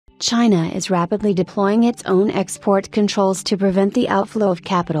China is rapidly deploying its own export controls to prevent the outflow of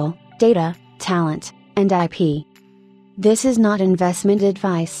capital, data, talent, and IP. This is not investment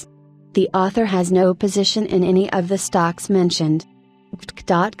advice. The author has no position in any of the stocks mentioned.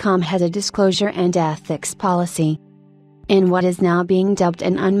 Outflow.com has a disclosure and ethics policy. In what is now being dubbed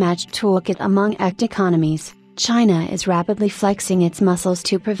an unmatched toolkit among economies, China is rapidly flexing its muscles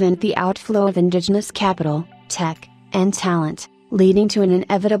to prevent the outflow of indigenous capital, tech, and talent, leading to an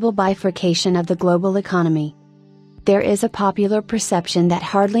inevitable bifurcation of the global economy. There is a popular perception that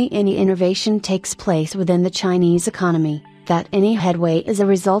hardly any innovation takes place within the Chinese economy, that any headway is a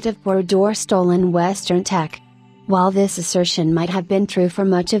result of borrowed or stolen Western tech. While this assertion might have been true for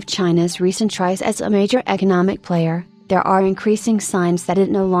much of China's recent rise as a major economic player, there are increasing signs that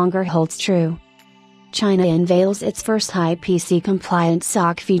it no longer holds true. China unveils its first high PC-compliant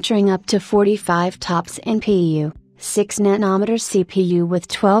SoC featuring up to 45 TOPS NPU, 6nm CPU with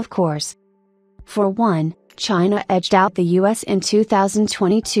 12 cores. For one, China edged out the US in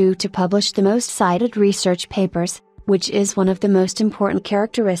 2022 to publish the most cited research papers, which is one of the most important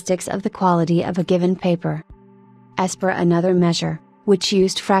characteristics of the quality of a given paper. As per another measure, which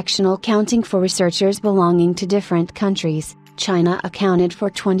used fractional counting for researchers belonging to different countries, China accounted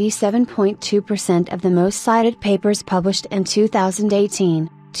for 27.2% of the most cited papers published in 2018,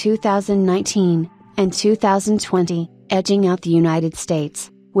 2019, and 2020, edging out the United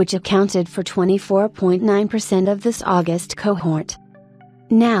States, which accounted for 24.9% of this August cohort.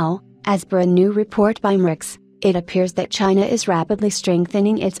 Now, as per a new report by MRIX, it appears that China is rapidly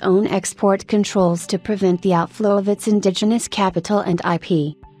strengthening its own export controls to prevent the outflow of its indigenous capital and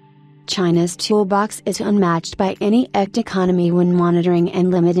IP. China's toolbox is unmatched by any economy when monitoring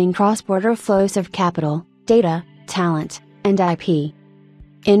and limiting cross-border flows of capital, data, talent, and IP.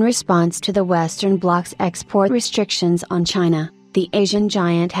 In response to the Western bloc's export restrictions on China, the Asian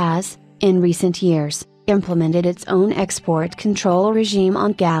giant has, in recent years, implemented its own export control regime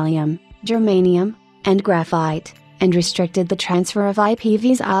on gallium, germanium, and graphite, and restricted the transfer of IP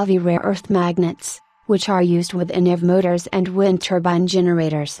vis-à-vis rare earth magnets, which are used within EV motors and wind turbine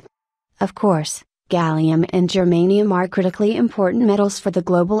generators. Of course, gallium and germanium are critically important metals for the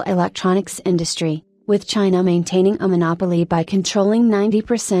global electronics industry, with China maintaining a monopoly by controlling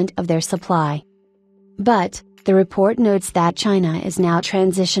 90% of their supply. But, the report notes that China is now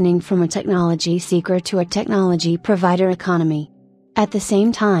transitioning from a technology seeker to a technology provider economy. At the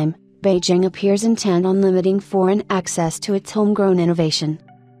same time, Beijing appears intent on limiting foreign access to its homegrown innovation.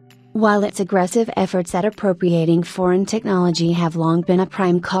 While its aggressive efforts at appropriating foreign technology have long been a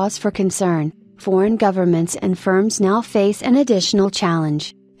prime cause for concern, foreign governments and firms now face an additional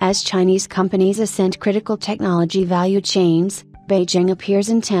challenge. As Chinese companies ascend critical technology value chains, Beijing appears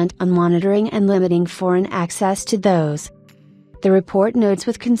intent on monitoring and limiting foreign access to those. The report notes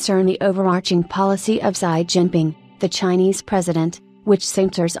with concern the overarching policy of Xi Jinping, the Chinese president, which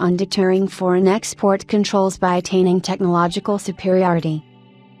centers on deterring foreign export controls by attaining technological superiority.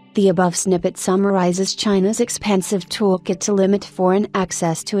 The above snippet summarizes China's expansive toolkit to limit foreign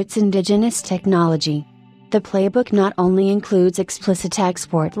access to its indigenous technology. The playbook not only includes explicit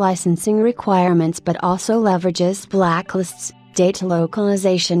export licensing requirements but also leverages blacklists, data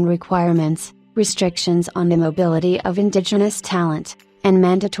localization requirements, restrictions on the mobility of indigenous talent, and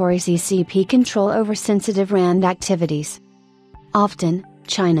mandatory CCP control over sensitive RAND activities. Often,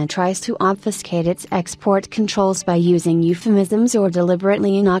 China tries to obfuscate its export controls by using euphemisms or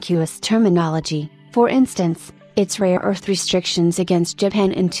deliberately innocuous terminology. For instance, its rare earth restrictions against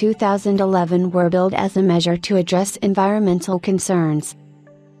Japan in 2011 were billed as a measure to address environmental concerns.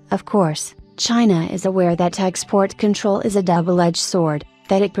 Of course, China is aware that export control is a double-edged sword,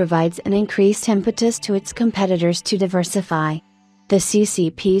 that it provides an increased impetus to its competitors to diversify. The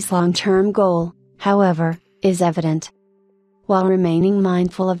CCP's long-term goal, however, is evident. While remaining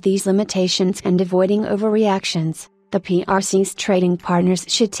mindful of these limitations and avoiding overreactions, the PRC's trading partners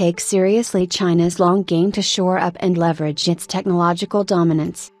should take seriously China's long game to shore up and leverage its technological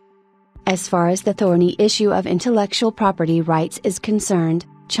dominance. As far as the thorny issue of intellectual property rights is concerned,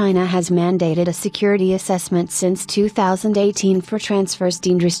 China has mandated a security assessment since 2018 for transfers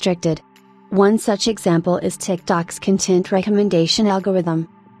deemed restricted. One such example is TikTok's content recommendation algorithm.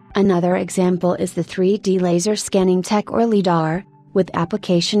 Another example is the 3D laser scanning tech or LiDAR, with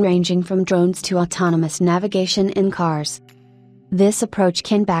application ranging from drones to autonomous navigation in cars. This approach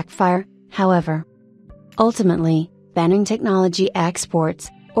can backfire, however. Ultimately, banning technology exports,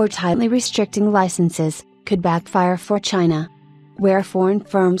 or tightly restricting licenses, could backfire for China. Where foreign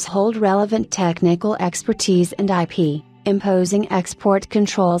firms hold relevant technical expertise and IP, Imposing export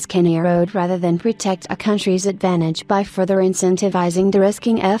controls can erode rather than protect a country's advantage by further incentivizing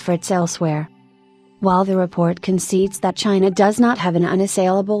de-risking efforts elsewhere. While the report concedes that China does not have an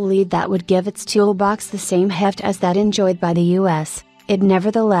unassailable lead that would give its toolbox the same heft as that enjoyed by the US, it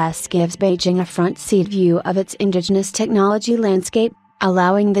nevertheless gives Beijing a front-seat view of its indigenous technology landscape,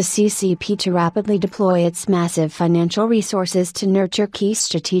 allowing the CCP to rapidly deploy its massive financial resources to nurture key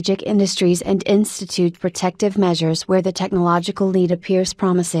strategic industries and institute protective measures where the technological lead appears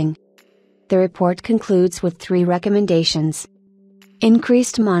promising. The report concludes with 3 recommendations.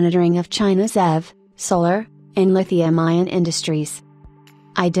 Increased monitoring of China's EV, solar, and lithium-ion industries.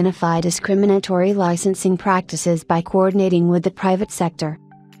 Identify discriminatory licensing practices by coordinating with the private sector.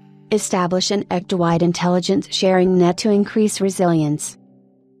 Establish an sector-wide intelligence sharing net to increase resilience.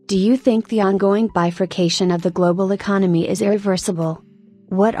 Do you think the ongoing bifurcation of the global economy is irreversible?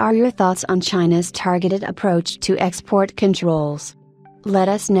 What are your thoughts on China's targeted approach to export controls? Let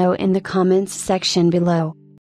us know in the comments section below.